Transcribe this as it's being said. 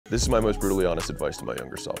This is my most brutally honest advice to my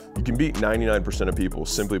younger self. You can beat 99% of people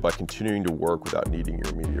simply by continuing to work without needing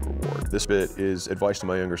your immediate reward. This bit is advice to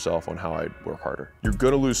my younger self on how I'd work harder. You're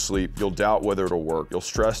gonna lose sleep, you'll doubt whether it'll work, you'll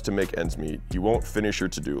stress to make ends meet, you won't finish your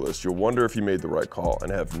to-do list, you'll wonder if you made the right call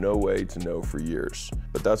and have no way to know for years.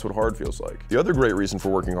 But that's what hard feels like. The other great reason for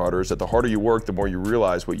working harder is that the harder you work, the more you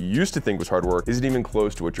realize what you used to think was hard work isn't even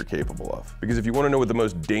close to what you're capable of. Because if you wanna know what the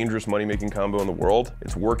most dangerous money-making combo in the world,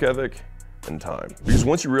 it's work ethic and time. Because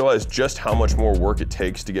once you realize just how much more work it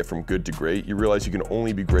takes to get from good to great, you realize you can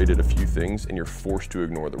only be great at a few things and you're forced to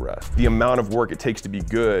ignore the rest. The amount of work it takes to be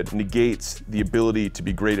good negates the ability to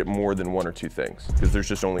be great at more than one or two things, because there's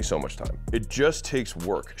just only so much time. It just takes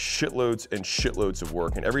work, shitloads and shitloads of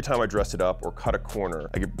work, and every time I dress it up or cut a corner,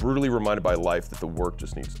 I get brutally reminded by life that the work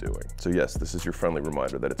just needs doing. So yes, this is your friendly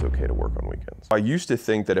reminder that it's okay to work on weekends. I used to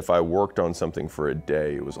think that if I worked on something for a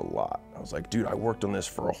day, it was a lot. I was like, dude, I worked on this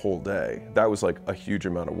for a whole day. That was like a huge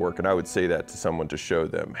amount of work, and I would say that to someone to show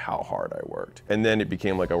them how hard I worked. And then it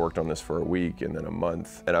became like I worked on this for a week and then a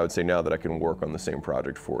month, and I would say now that I can work on the same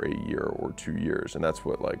project for a year or 2 years, and that's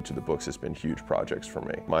what, like, to the books has been huge projects for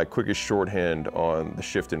me. My quickest shorthand on the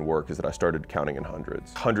shift in work is that I started counting in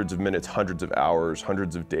hundreds. Hundreds of minutes, hundreds of hours,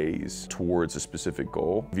 hundreds of days towards a specific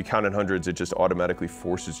goal. If you count in hundreds, it just automatically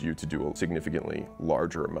forces you to do a significantly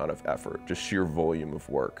larger amount of effort, just sheer volume of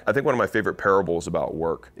work. I think one of my favorite parables about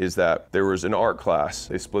work is that there was an art class.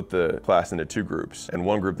 They split the class into two groups. And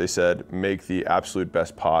one group, they said, make the absolute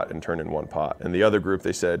best pot and turn in one pot. And the other group,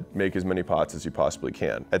 they said, make as many pots as you possibly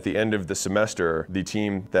can. At the end of the semester, the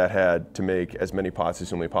team that had to make as many pots as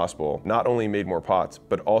humanly possible not only made more pots,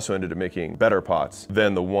 but also ended up making better pots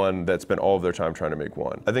than the one that spent all of their time trying to make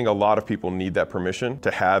one. I think a lot of people need that permission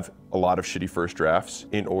to have a lot of shitty first drafts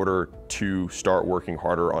in order to start working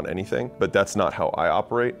harder on anything, but that's not how I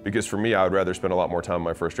operate, because for me, I would rather spend a lot more time on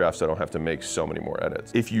my first draft so I don't have to make so many more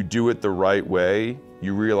edits. If you do it the right way,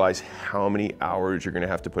 you realize how many hours you're gonna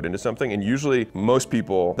have to put into something, and usually most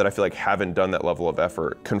people that I feel like haven't done that level of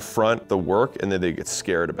effort confront the work and then they get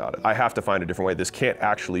scared about it. I have to find a different way. This can't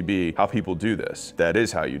actually be how people do this. That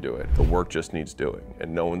is how you do it. The work just needs doing,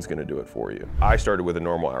 and no one's gonna do it for you. I started with a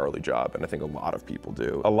normal hourly job, and I think a lot of people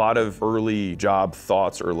do. A lot of early job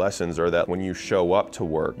thoughts or lessons are that when you show up to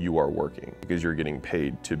work, you are working because you're getting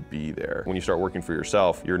paid to be there. When you start working for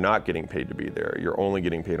yourself, you're not getting paid to be there. You're only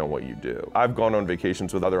getting paid on what you do. I've gone on vacations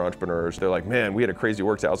with other entrepreneurs. They're like, man, we had a crazy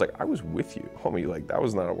work day. I was like, I was with you, homie. Like, that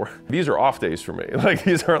was not a work. These are off days for me. Like,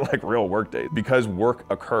 these aren't like real work days. Because work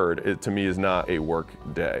occurred, it to me is not a work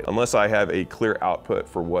day. Unless I have a clear output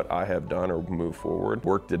for what I have done or move forward,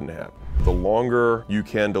 work didn't happen. The longer you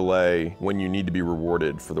can delay when you need to be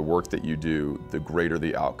rewarded for the work that you do, the greater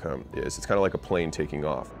the outcome is. It's kind of like a plane taking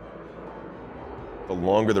off. The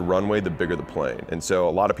longer the runway, the bigger the plane. And so a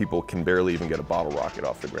lot of people can barely even get a bottle rocket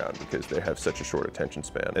off the ground because they have such a short attention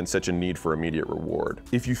span and such a need for immediate reward.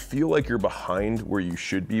 If you feel like you're behind where you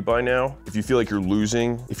should be by now, if you feel like you're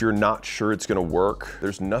losing, if you're not sure it's gonna work,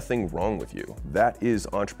 there's nothing wrong with you. That is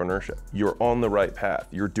entrepreneurship. You're on the right path.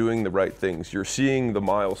 You're doing the right things. You're seeing the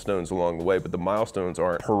milestones along the way, but the milestones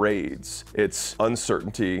aren't parades. It's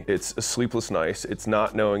uncertainty. It's a sleepless nights. It's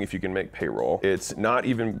not knowing if you can make payroll. It's not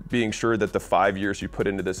even being sure that the 5 years you put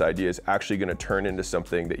into this idea is actually going to turn into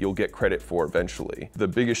something that you'll get credit for eventually. The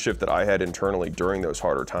biggest shift that I had internally during those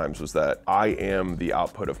harder times was that I am the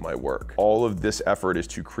output of my work. All of this effort is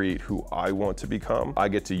to create who I want to become. I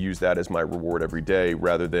get to use that as my reward every day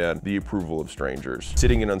rather than the approval of strangers.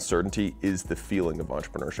 Sitting in uncertainty is the feeling of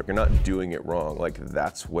entrepreneurship. You're not doing it wrong. Like,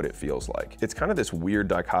 that's what it feels like. It's kind of this weird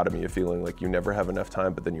dichotomy of feeling like you never have enough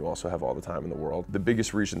time, but then you also have all the time in the world. The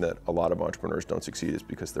biggest reason that a lot of entrepreneurs don't succeed is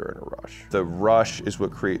because they're in a rush. The rush is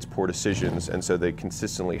what creates poor decisions, and so they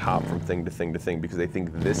consistently hop from thing to thing to thing because they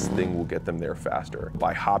think this thing will get them there faster.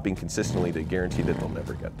 By hopping consistently, they guarantee that they'll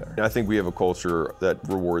never get there. And I think we have a culture that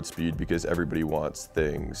rewards speed because everybody wants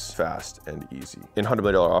things fast and easy. In $100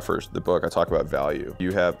 Million Offers, the book, I talk about value.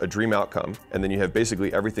 You have a dream outcome, and then you have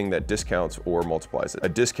basically everything that discounts or multiplies it. A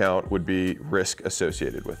discount would be risk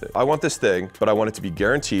associated with it. I want this thing, but I want it to be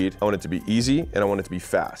guaranteed, I want it to be easy, and I want it to be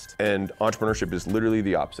fast. And entrepreneurship is literally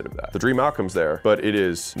the opposite of that. The dream outcome's there, but it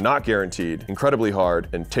is not guaranteed, incredibly hard,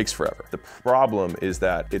 and takes forever. The problem is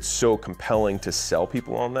that it's so compelling to sell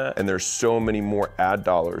people on that, and there's so many more ad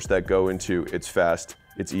dollars that go into it's fast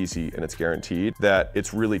it's easy, and it's guaranteed, that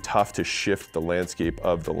it's really tough to shift the landscape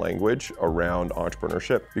of the language around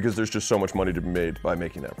entrepreneurship because there's just so much money to be made by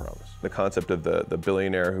making that promise. The concept of the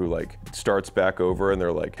billionaire who like starts back over and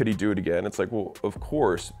they're like, could he do it again? It's like, well, of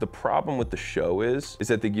course. The problem with the show is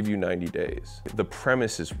that they give you 90 days. The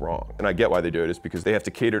premise is wrong. And I get why they do it, is because they have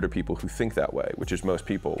to cater to people who think that way, which is most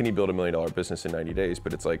people. Can he build $1 million business in 90 days?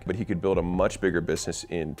 But it's like, but he could build a much bigger business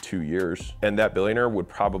in 2 years. And that billionaire would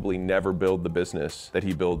probably never build the business that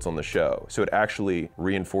he builds on the show. So it actually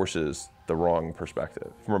reinforces the wrong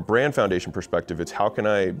perspective. From a brand foundation perspective, it's how can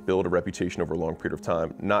I build a reputation over a long period of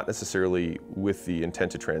time, not necessarily with the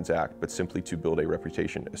intent to transact, but simply to build a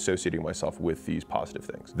reputation associating myself with these positive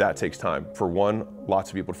things. That takes time. For one,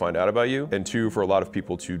 lots of people to find out about you, and two, for a lot of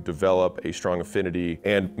people to develop a strong affinity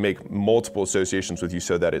and make multiple associations with you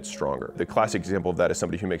so that it's stronger. The classic example of that is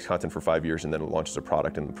somebody who makes content for 5 years and then launches a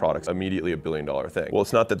product, and the product's immediately $1 billion thing. Well,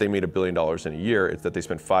 it's not that they made $1 billion in a year, it's that they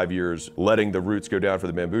spent 5 years letting the roots go down for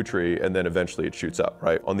the bamboo tree, and then eventually it shoots up,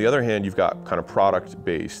 right? On the other hand, you've got kind of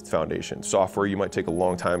product-based foundation. Software, you might take a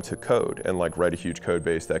long time to code and like write a huge code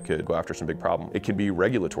base that could go after some big problem. It can be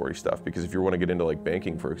regulatory stuff, because if you want to get into like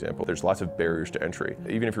banking, for example, there's lots of barriers to entry.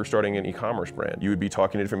 Even if you're starting an e-commerce brand, you would be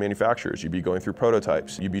talking to different manufacturers, you'd be going through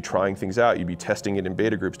prototypes, you'd be trying things out, you'd be testing it in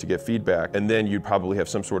beta groups to get feedback, and then you'd probably have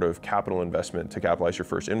some sort of capital investment to capitalize your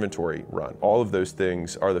first inventory run. All of those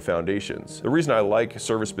things are the foundations. The reason I like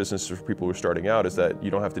service businesses for people who are starting out is that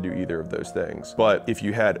you don't have to do either of those things. But if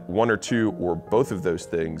you had one or two or both of those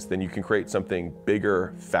things, then you can create something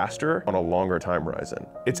bigger, faster, on a longer time horizon.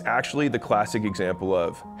 It's actually the classic example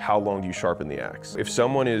of how long do you sharpen the axe. If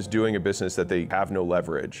someone is doing a business that they have no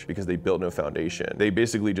leverage because they built no foundation, they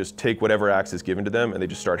basically just take whatever axe is given to them and they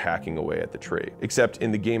just start hacking away at the tree. Except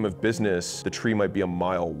in the game of business, the tree might be a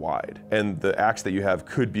mile wide, and the axe that you have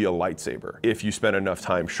could be a lightsaber if you spend enough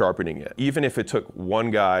time sharpening it. Even if it took one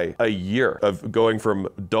guy a year of going from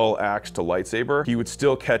dull axe to lightsaber, he would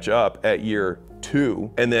still catch up at year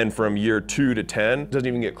 2, and then from year 2 to 10 doesn't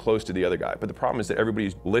even get close to the other guy. But the problem is that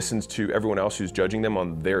everybody listens to everyone else who's judging them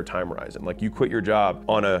on their time horizon. Like, you quit your job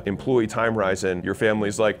on an employee time horizon, your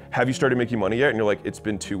family's like, have you started making money yet? And you're like, it's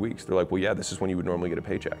been 2 weeks. They're like, well, yeah, this is when you would normally get a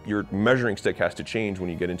paycheck. Your measuring stick has to change when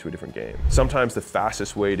you get into a different game. Sometimes the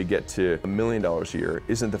fastest way to get to $1 million a year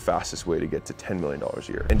isn't the fastest way to get to $10 million a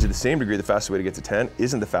year. And to the same degree, the fastest way to get to 10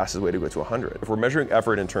 isn't the fastest way to go to 100. If we're measuring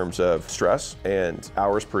effort in terms of stress and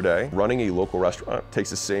hours per day, running a local restaurant takes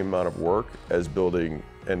the same amount of work as building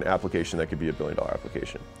an application that could be $1 billion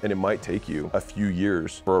application. And it might take you a few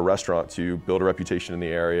years for a restaurant to build a reputation in the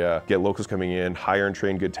area, get locals coming in, hire and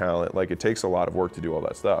train good talent. Like, it takes a lot of work to do all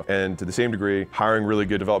that stuff. And to the same degree, hiring really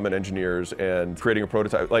good development engineers and creating a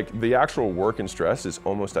prototype, like, the actual work and stress is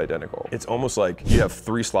almost identical. It's almost like you have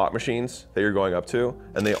 3 slot machines that you're going up to,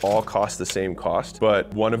 and they all cost the same cost,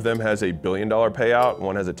 but one of them has a $1 billion payout,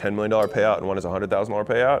 one has a $10 million payout, and one has a $100,000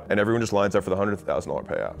 payout, and everyone just lines up for the $100,000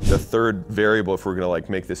 payout. The third variable, if we're gonna like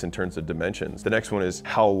make this in terms of dimensions, the next one is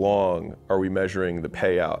how long are we measuring the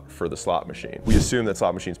payout for the slot machine? We assume that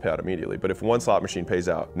slot machines pay out immediately, but if one slot machine pays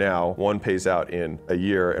out now, one pays out in a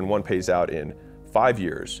year, and one pays out in 5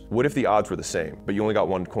 years, what if the odds were the same, but you only got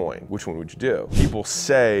one coin? Which one would you do? People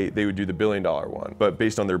say they would do the $1 billion one, but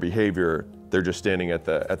based on their behavior, they're just standing at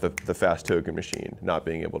the fast token machine, not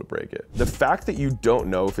being able to break it. The fact that you don't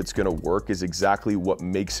know if it's gonna work is exactly what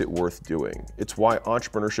makes it worth doing. It's why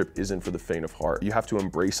entrepreneurship isn't for the faint of heart. You have to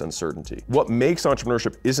embrace uncertainty. What makes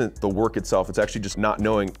entrepreneurship isn't the work itself, it's actually just not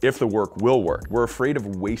knowing if the work will work. We're afraid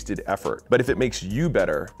of wasted effort, but if it makes you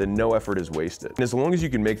better, then no effort is wasted. And as long as you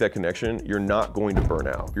can make that connection, you're not going to burn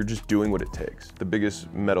out. You're just doing what it takes. The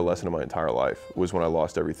biggest meta lesson of my entire life was when I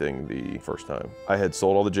lost everything the first time. I had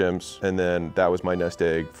sold all the gyms, and then that was my nest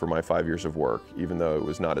egg for my 5 years of work, even though it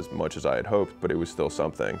was not as much as I had hoped, but it was still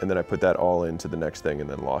something. And then I put that all into the next thing and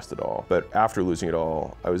then lost it all. But after losing it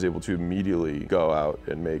all, I was able to immediately go out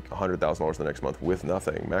and make $100,000 the next month with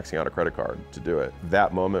nothing, maxing out a credit card to do it.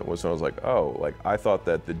 That moment was when I was like, oh, like, I thought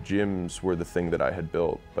that the gyms were the thing that I had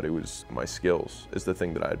built, but it was my skills is the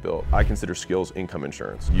thing that I had built. I consider skills income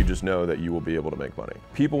insurance. You just know that you will be able to make money.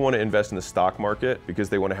 People want to invest in the stock market because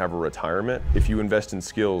they want to have a retirement. If you invest in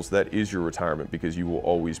skills, that is your retirement, because you will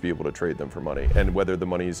always be able to trade them for money. And whether the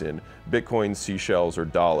money's in Bitcoin, seashells, or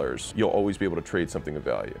dollars, you'll always be able to trade something of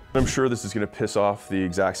value. I'm sure this is going to piss off the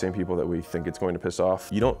exact same people that we think it's going to piss off.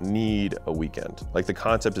 You don't need a weekend. Like, the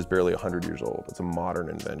concept is barely 100 years old. It's a modern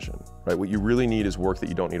invention, right? What you really need is work that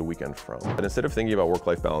you don't need a weekend from. And instead of thinking about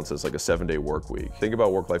work-life balance as like a 7-day work week, think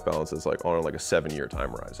about work-life balance as like on like a 7-year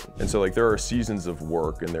time horizon. And so, like, there are seasons of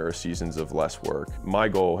work and there are seasons of less work. My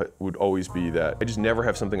goal would always be that I just never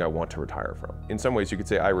have something I want to retire retire from. In some ways, you could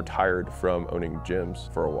say I retired from owning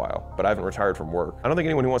gyms for a while, but I haven't retired from work. I don't think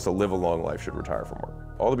anyone who wants to live a long life should retire from work.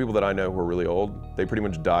 All the people that I know who are really old, they pretty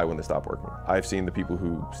much die when they stop working. I've seen the people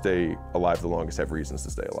who stay alive the longest have reasons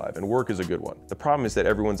to stay alive, and work is a good one. The problem is that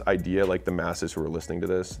everyone's idea, like the masses who are listening to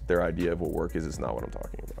this, their idea of what work is not what I'm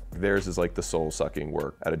talking about. Theirs is like the soul-sucking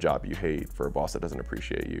work at a job you hate, for a boss that doesn't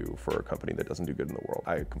appreciate you, for a company that doesn't do good in the world.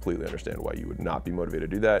 I completely understand why you would not be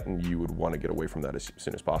motivated to do that, and you would want to get away from that as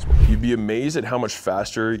soon as possible. You'd be amazed at how much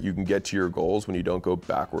faster you can get to your goals when you don't go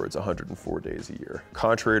backwards 104 days a year.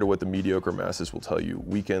 Contrary to what the mediocre masses will tell you,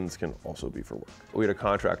 weekends can also be for work. We had a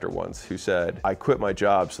contractor once who said, I quit my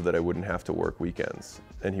job so that I wouldn't have to work weekends.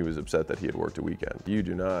 And he was upset that he had worked a weekend. You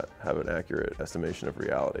do not have an accurate estimation of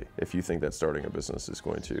reality if you think that starting a business is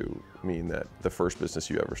going to mean that the first business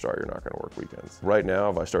you ever start, you're not going to work weekends. Right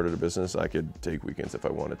now, if I started a business, I could take weekends if I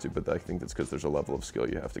wanted to, but I think that's because there's a level of skill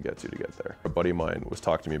you have to get there. A buddy of mine was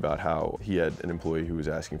talking to me about how he had an employee who was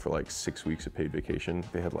asking for like 6 weeks of paid vacation.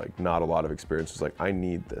 They had like not a lot of experience. It was like, I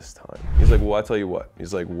need this time. He's like, well, I tell you what.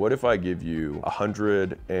 He's like, what if I give you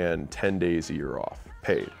 110 days a year off?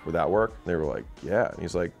 Paid. Would that work? And they were like, yeah. And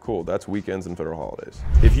he's like, cool, that's weekends and federal holidays.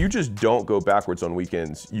 If you just don't go backwards on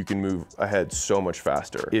weekends, you can move ahead so much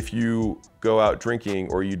faster. If you go out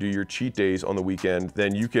drinking or you do your cheat days on the weekend,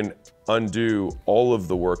 then you can undo all of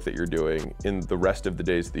the work that you're doing in the rest of the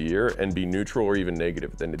days of the year and be neutral or even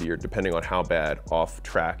negative at the end of the year, depending on how bad off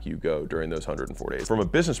track you go during those 104 days. From a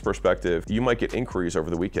business perspective, you might get inquiries over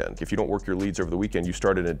the weekend. If you don't work your leads over the weekend, you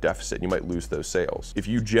start in a deficit, you might lose those sales. If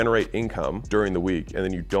you generate income during the week and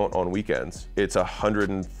then you don't on weekends, it's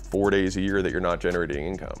 104 days a year that you're not generating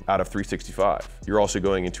income out of 365. You're also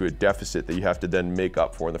going into a deficit that you have to then make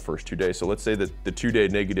up for in the first 2 days. So let's say that the 2-day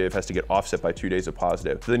negative has to get offset by 2 days of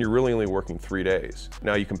positive. So then you're really only working 3 days.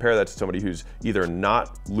 Now you compare that to somebody who's either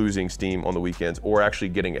not losing steam on the weekends or actually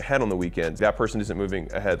getting ahead on the weekends. That person isn't moving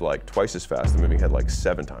ahead like twice as fast, they're moving ahead like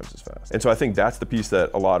 7 times as fast. And so I think that's the piece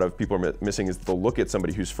that a lot of people are missing, is they'll look at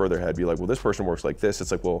somebody who's further ahead, be like, well, this person works like this.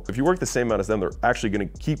 It's like, well, if you work the same amount as them, they're actually gonna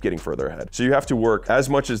keep getting further ahead. So you have to work as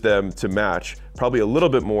much as them to match, probably a little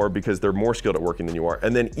bit more because they're more skilled at working than you are,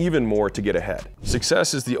 and then even more to get ahead.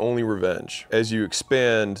 Success is the only revenge. As you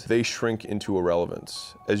expand, they shrink into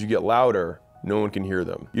irrelevance. As you get louder, no one can hear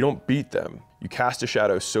them. You don't beat them. You cast a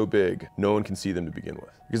shadow so big, no one can see them to begin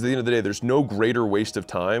with. Because at the end of the day, there's no greater waste of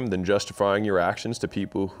time than justifying your actions to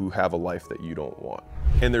people who have a life that you don't want.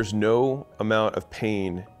 And there's no amount of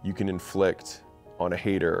pain you can inflict on a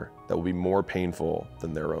hater that will be more painful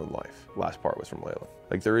than their own life. Last part was from Layla.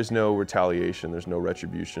 Like, there is no retaliation, there's no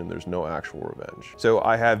retribution, there's no actual revenge. So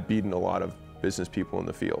I have beaten a lot of business people in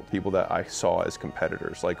the field, people that I saw as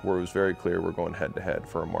competitors, like where it was very clear we're going head to head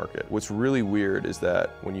for a market. What's really weird is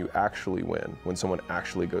that when you actually win, when someone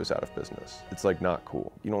actually goes out of business, it's like not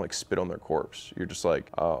cool. You don't like spit on their corpse. You're just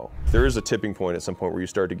like, oh. There is a tipping point at some point where you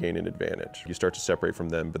start to gain an advantage. You start to separate from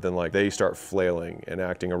them, but then like they start flailing and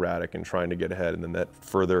acting erratic and trying to get ahead, and then that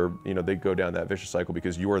further, they go down that vicious cycle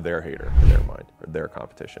because you are their hater in their mind, or their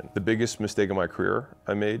competition. The biggest mistake of my career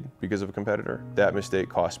I made because of a competitor, that mistake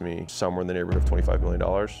cost me somewhere in the neighborhood of $25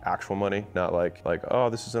 million, actual money, not like, oh,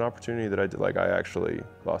 this is an opportunity that I did. Like, I actually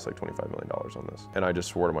lost like $25 million on this. And I just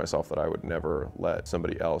swore to myself that I would never let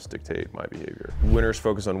somebody else dictate my behavior. Winners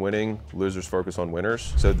focus on winning, losers focus on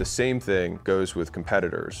winners. So the same thing goes with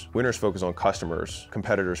competitors. Winners focus on customers,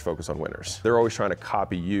 competitors focus on winners. They're always trying to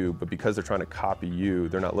copy you, but because they're trying to copy you,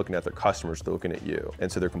 they're not looking at their customers, they're looking at you.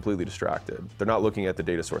 And so they're completely distracted. They're not looking at the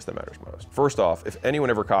data source that matters most. First off, if anyone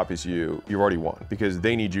ever copies you, you've already won, because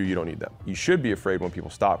they need you don't need them. You should be afraid when people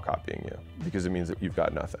stop copying you, because it means that you've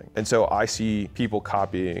got nothing. And so I see people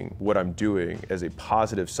copying what I'm doing as a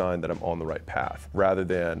positive sign that I'm on the right path, rather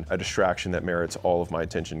than a distraction that merits all of my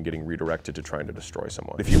attention getting redirected to trying to destroy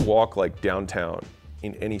someone. If you walk like downtown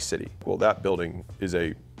in any city, well, that building is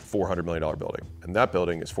a $400 million building, and that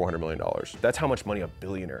building is $400 million. That's how much money a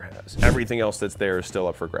billionaire has. Everything else that's there is still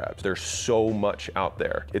up for grabs. There's so much out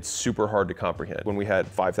there. It's super hard to comprehend. When we had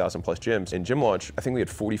 5,000 plus gyms in gym launch, I think we had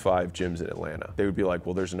 45 gyms in Atlanta. They would be like,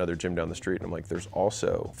 well, there's another gym down the street. And I'm like, there's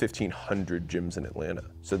also 1,500 gyms in Atlanta.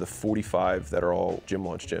 So the 45 that are all gym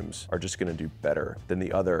launch gyms are just gonna do better than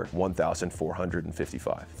the other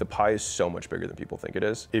 1,455. The pie is so much bigger than people think it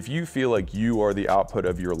is. If you feel like you are the output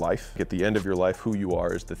of your life, at the end of your life, who you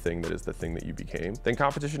are is the thing that you became, then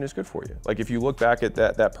competition is good for you. Like, if you look back at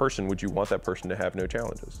that person, would you want that person to have no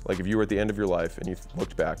challenges? Like, if you were at the end of your life and you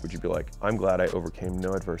looked back, would you be like, I'm glad I overcame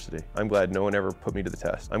no adversity. I'm glad no one ever put me to the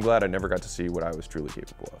test. I'm glad I never got to see what I was truly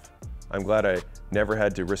capable of. I'm glad I never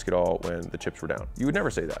had to risk it all when the chips were down. You would never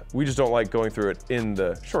say that. We just don't like going through it in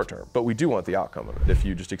the short term, but we do want the outcome of it. If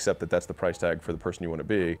you just accept that that's the price tag for the person you want to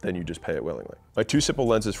be, then you just pay it willingly. My 2 simple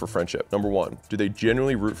lenses for friendship. Number 1, do they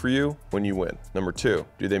genuinely root for you when you win? Number 2,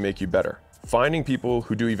 do they make you better? Finding people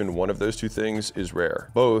who do even one of those 2 things is rare.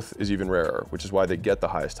 Both is even rarer, which is why they get the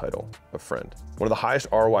highest title of friend. One of the highest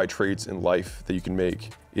ROI traits in life that you can make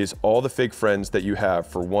is all the fake friends that you have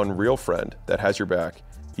for one real friend that has your back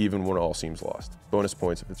even when all seems lost. Bonus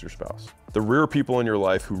points if it's your spouse. The rare people in your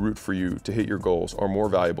life who root for you to hit your goals are more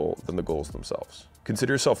valuable than the goals themselves.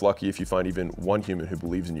 Consider yourself lucky if you find even one human who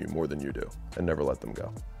believes in you more than you do, and never let them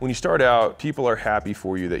go. When you start out, people are happy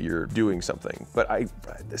for you that you're doing something, but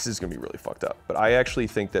this is gonna be really fucked up, but I actually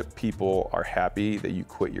think that people are happy that you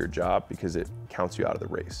quit your job because it counts you out of the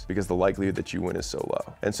race, because the likelihood that you win is so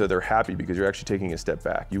low. And so they're happy because you're actually taking a step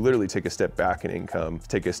back. You literally take a step back in income,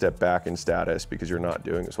 take a step back in status because you're not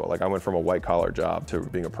doing as well. Like I went from a white collar job to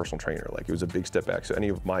being a personal trainer. Like it was a big step back. So any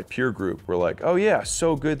of my peer group were like, oh yeah,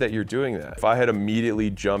 so good that you're doing that. If I had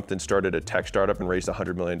immediately jumped and started a tech startup and raised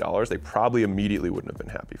 $100 million, they probably immediately wouldn't have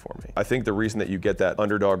been happy for me. I think the reason that you get that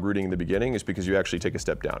underdog rooting in the beginning is because you actually take a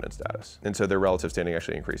step down in status. And so their relative standing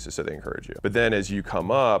actually increases, so they encourage you. But then as you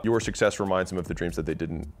come up, your success reminds them of the dreams that they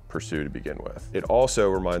didn't pursue to begin with. It also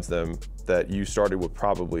reminds them that you started with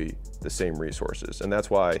probably the same resources. And that's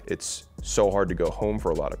why it's so hard to go home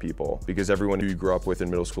for a lot of people, because everyone who you grew up with in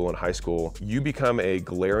middle school and high school, you become a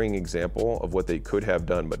glaring example of what they could have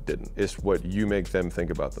done but didn't. It's what you make them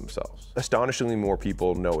think about themselves. Astonishingly more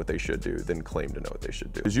people know what they should do than claim to know what they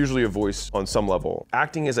should do. There's usually a voice on some level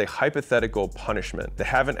acting as a hypothetical punishment they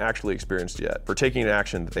haven't actually experienced yet for taking an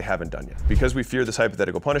action that they haven't done yet. Because we fear this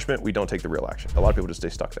hypothetical punishment, we don't take the real action. A lot of people just stay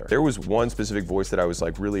stuck there. There was one specific voice that I was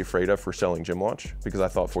like really afraid of for selling Gym Launch, because I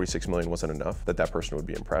thought 46 million wasn't enough, that person would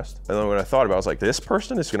be impressed. And then when I thought about it, I was like, this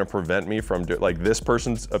person is gonna prevent me from this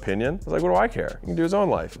person's opinion? I was like, what do I care? He can do his own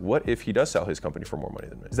life. What if he does sell his company for more money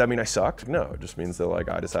than me? Does that mean I suck? No, it just means that like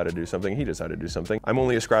I decided to do something, he decided to do something. I'm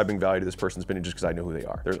only ascribing value to this person's opinion just because I know who they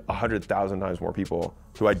are. There's 100,000 times more people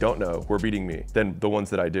who I don't know who are beating me than the ones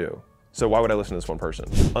that I do. So why would I listen to this one person?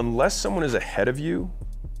 Unless someone is ahead of you,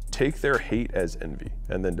 take their hate as envy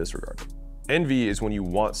and then disregard it. Envy is when you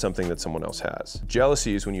want something that someone else has.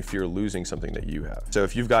 Jealousy is when you fear losing something that you have. So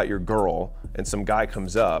if you've got your girl and some guy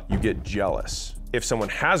comes up, you get jealous. If someone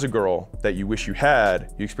has a girl that you wish you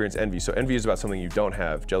had, you experience envy. So envy is about something you don't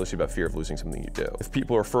have, jealousy about fear of losing something you do. If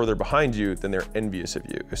people are further behind you, then they're envious of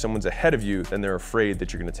you. If someone's ahead of you, then they're afraid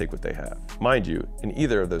that you're gonna take what they have. Mind you, in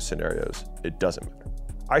either of those scenarios, it doesn't matter.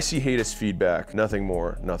 I see hate as feedback, nothing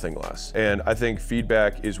more, nothing less. And I think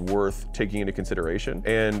feedback is worth taking into consideration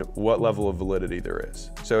and what level of validity there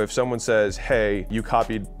is. So if someone says, hey, you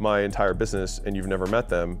copied my entire business and you've never met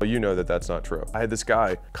them, but you know that that's not true. I had this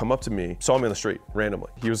guy come up to me, saw me on the street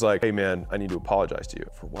randomly. He was like, hey man, I need to apologize to you.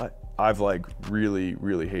 For what? I've like really,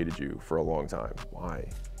 really hated you for a long time. Why?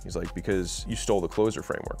 He's like, because you stole the closer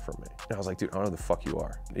framework from me. And I was like, dude, I don't know who the fuck you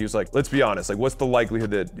are. And he was like, let's be honest, like what's the likelihood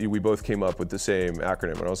that we both came up with the same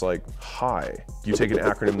acronym? And I was like, hi. You take an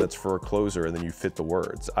acronym that's for a closer and then you fit the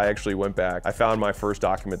words. I actually went back, I found my first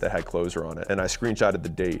document that had closer on it and I screenshotted the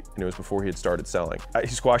date and it was before he had started selling. He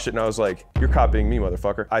squashed it and I was like, you're copying me,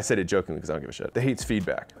 motherfucker. I said it jokingly because I don't give a shit. The hate's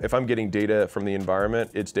feedback. If I'm getting data from the environment,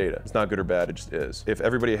 it's data. It's not good or bad, it just is. If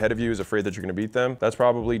everybody ahead of you is afraid that you're gonna beat them, that's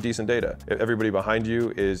probably decent data. If everybody behind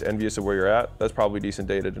you is envious of where you're at, that's probably decent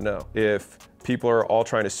data to know. If people are all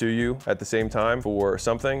trying to sue you at the same time for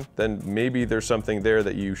something, then maybe there's something there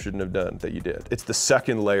that you shouldn't have done that you did. It's the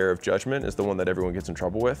second layer of judgment is the one that everyone gets in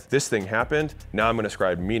trouble with. This thing happened, now I'm gonna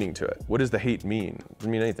ascribe meaning to it. What does the hate mean? It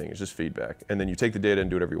doesn't mean anything, it's just feedback. And then you take the data and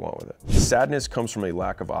do whatever you want with it. Sadness comes from a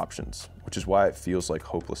lack of options, which is why it feels like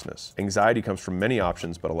hopelessness. Anxiety comes from many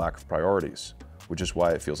options, but a lack of priorities, which is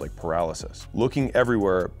why it feels like paralysis. Looking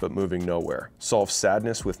everywhere, but moving nowhere. Solve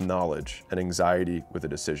sadness with knowledge and anxiety with a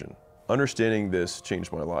decision. Understanding this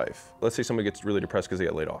changed my life. Let's say somebody gets really depressed because they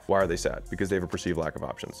get laid off. Why are they sad? Because they have a perceived lack of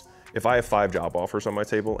options. If I have 5 job offers on my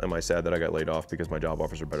table, am I sad that I got laid off because my job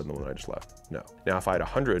offers are better than the one I just left? No. Now, if I had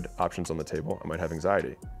 100 options on the table, I might have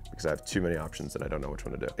anxiety because I have too many options and I don't know which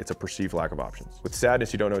one to do. It's a perceived lack of options. With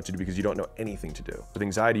sadness, you don't know what to do because you don't know anything to do. With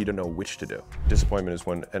anxiety, you don't know which to do. Disappointment is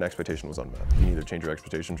when an expectation was unmet. You can either change your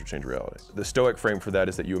expectations or change reality. The stoic frame for that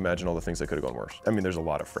is that you imagine all the things that could have gone worse. I mean, there's a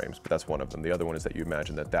lot of frames, but that's one of them. The other one is that you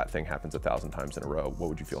imagine that that thing happened happens 1,000 times in a row, what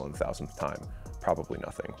would you feel in the 1,000th time? Probably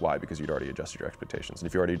nothing. Why? Because you'd already adjusted your expectations. And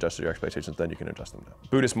if you already adjusted your expectations, then you can adjust them now.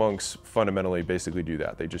 Buddhist monks fundamentally basically do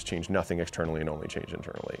that. They just change nothing externally and only change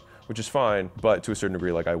internally, which is fine, but to a certain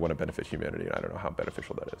degree, like, I want to benefit humanity, and I don't know how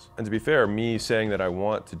beneficial that is. And to be fair, me saying that I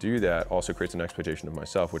want to do that also creates an expectation of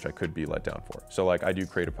myself, which I could be let down for. So like, I do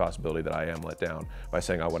create a possibility that I am let down by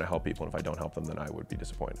saying I want to help people, and if I don't help them, then I would be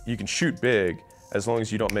disappointed. You can shoot big as long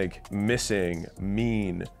as you don't make missing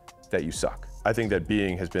mean that you suck. I think that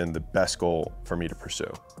being has been the best goal for me to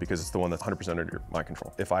pursue because it's the one that's 100% under my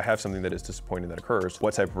control. If I have something that is disappointing that occurs,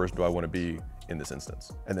 what type of person do I want to be in this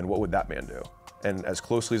instance? And then what would that man do? And as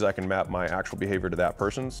closely as I can map my actual behavior to that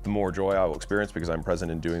person's, the more joy I will experience because I'm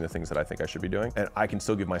present in doing the things that I think I should be doing. And I can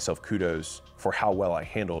still give myself kudos for how well I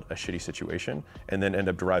handled a shitty situation and then end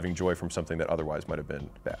up deriving joy from something that otherwise might have been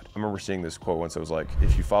bad. I remember seeing this quote once that was like,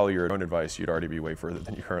 if you follow your own advice, you'd already be way further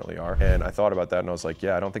than you currently are. And I thought about that and I was like,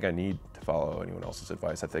 yeah, I don't think I need to follow anyone else's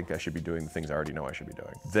advice. I think I should be doing the things I already know I should be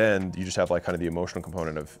doing. Then you just have like kind of the emotional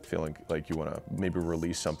component of feeling like you want to maybe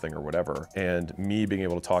release something or whatever. And me being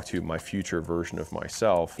able to talk to my future version of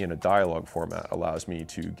myself in a dialogue format allows me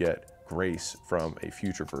to get grace from a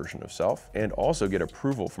future version of self and also get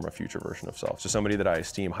approval from a future version of self. So somebody that I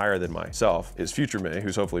esteem higher than myself is future me,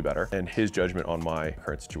 who's hopefully better, and his judgment on my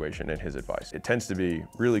current situation and his advice. It tends to be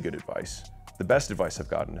really good advice. The best advice I've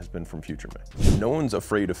gotten has been from future me. No one's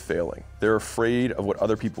afraid of failing. They're afraid of what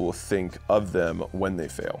other people will think of them when they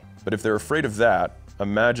fail. But if they're afraid of that,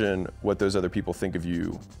 imagine what those other people think of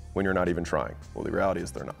you when you're not even trying. Well, the reality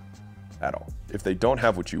is they're not at all. If they don't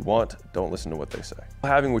have what you want, don't listen to what they say.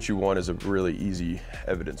 Having what you want is a really easy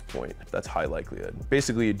evidence point. That's high likelihood.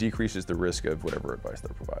 Basically, it decreases the risk of whatever advice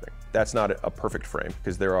they're providing. That's not a perfect frame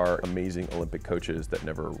because there are amazing Olympic coaches that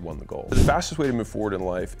never won the gold. The fastest way to move forward in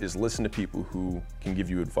life is listen to people who can give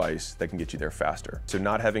you advice that can get you there faster. So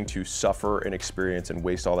not having to suffer and experience and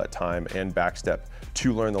waste all that time and backstep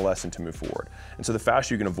to learn the lesson to move forward. And so the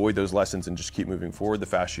faster you can avoid those lessons and just keep moving forward, the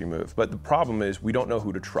faster you move. But the problem is we don't know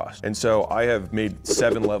who to trust. And so I have made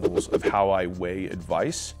 7 levels of how I weigh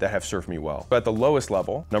advice that have served me well. But at the lowest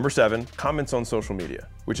level, number 7, comments on social media,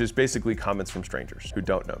 which is basically comments from strangers who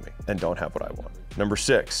don't know me and don't have what I want. Number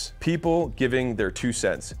 6, people giving their 2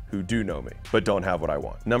 cents who do know me, but don't have what I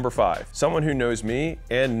want. Number 5, someone who knows me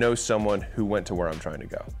and knows someone who went to where I'm trying to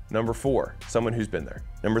go. Number 4, someone who's been there.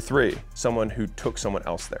 Number 3, someone who took someone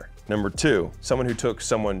else there. Number 2, someone who took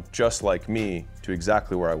someone just like me to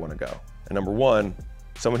exactly where I want to go. And number 1,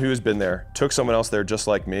 someone who has been there, took someone else there just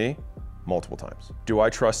like me, multiple times. Do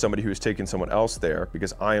I trust somebody who has taken someone else there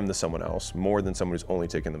because I am the someone else more than someone who's only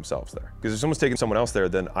taken themselves there? Because if someone's taken someone else there,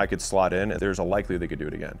 then I could slot in and there's a likelihood they could do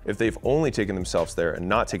it again. If they've only taken themselves there and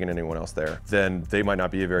not taken anyone else there, then they might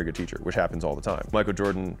not be a very good teacher, which happens all the time. Michael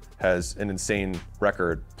Jordan has an insane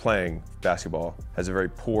record playing basketball, has a very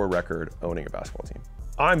poor record owning a basketball team.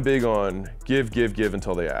 I'm big on give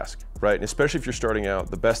until they ask, right? And especially if you're starting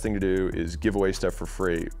out, the best thing to do is give away stuff for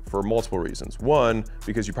free for multiple reasons. One,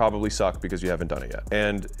 because you probably suck because you haven't done it yet.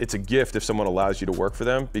 And it's a gift if someone allows you to work for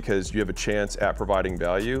them because you have a chance at providing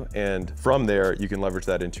value. And from there, you can leverage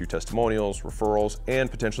that into testimonials, referrals,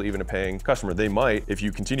 and potentially even a paying customer. They might, if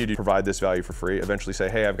you continue to provide this value for free, eventually say,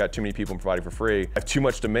 hey, I've got too many people I'm providing for free. I have too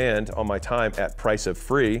much demand on my time at price of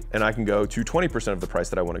free, and I can go to 20% of the price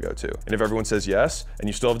that I want to go to. And if everyone says yes, and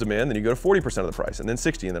you still have demand, then you go to 40% of the price, and then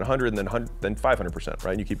 60, and then 100, and then 500%,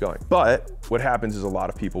 right? And you keep going. But what happens is a lot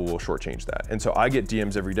of people will shortchange that. And so I get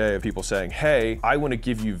DMs every day of people saying, hey, I want to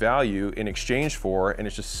give you value in exchange for, and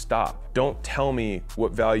it's just stop. Don't tell me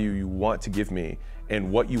what value you want to give me and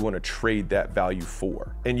what you want to trade that value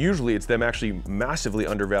for. And usually it's them actually massively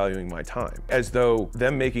undervaluing my time, as though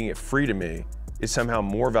them making it free to me is somehow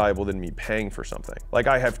more valuable than me paying for something. Like,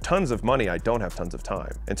 I have tons of money, I don't have tons of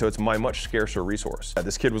time. And so it's my much scarcer resource.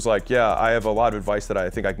 This kid was like, yeah, I have a lot of advice that I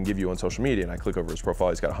think I can give you on social media. And I click over his profile,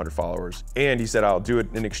 he's got 100 followers. And he said, I'll do it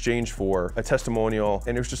in exchange for a testimonial.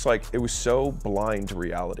 And it was just like, it was so blind to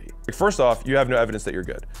reality. Like, first off, you have no evidence that you're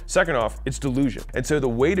good. Second off, it's delusion. And so the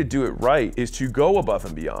way to do it right is to go above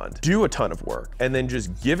and beyond, do a ton of work, and then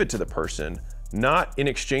just give it to the person, not in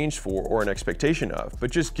exchange for or an expectation of, but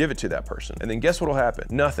just give it to that person. And then guess what'll happen?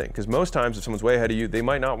 Nothing, because most times if someone's way ahead of you, they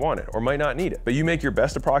might not want it or might not need it. But you make your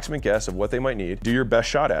best approximate guess of what they might need, do your best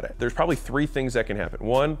shot at it. There's probably 3 things that can happen.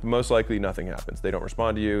 1, most likely nothing happens. They don't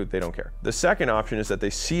respond to you, they don't care. The second option is that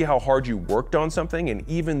they see how hard you worked on something, and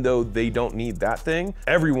even though they don't need that thing,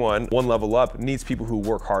 everyone, one level up, needs people who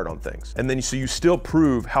work hard on things. And then so you still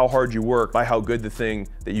prove how hard you work by how good the thing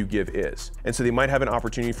that you give is. And so they might have an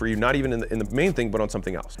opportunity for you, not even in the main thing, but on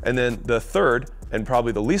something else. And then the third, and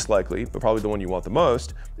probably the least likely, but probably the one you want the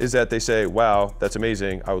most, is that they say, wow, that's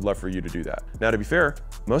amazing, I would love for you to do that. Now, to be fair,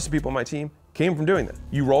 most of the people on my team came from doing that.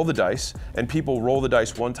 You roll the dice, and people roll the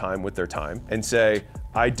dice one time with their time and say,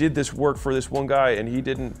 I did this work for this one guy and he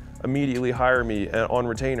didn't immediately hire me on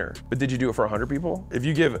retainer. But did you do it for 100 people? If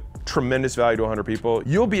you give tremendous value to 100 people,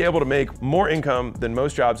 you'll be able to make more income than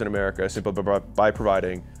most jobs in America simply by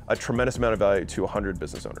providing a tremendous amount of value to 100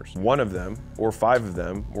 business owners. One of them, or 5 of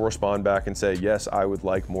them, will respond back and say, yes, I would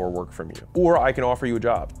like more work from you. Or I can offer you a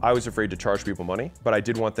job. I was afraid to charge people money, but I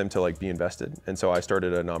did want them to be invested. And so I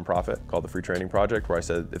started a nonprofit called the Free Training Project, where I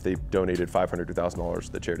said if they donated $500 to $1,000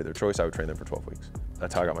 to the charity of their choice, I would train them for 12 weeks.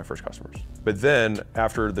 That's how I got my first customers. But then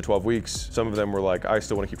after the 12 weeks, some of them were like, I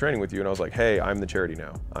still want to keep training with you. And I was like, hey, I'm the charity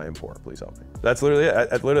now. I am poor, please help me. That's literally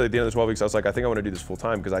it. Literally at the end of the 12 weeks, I was like, I think I want to do this full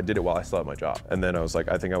time, because I did it while I still had my job. And then I was like,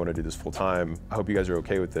 I think I want to do this full time. I hope you guys are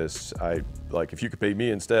okay with this. If you could pay me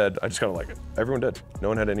instead, I just kind of everyone did. No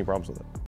one had any problems with it.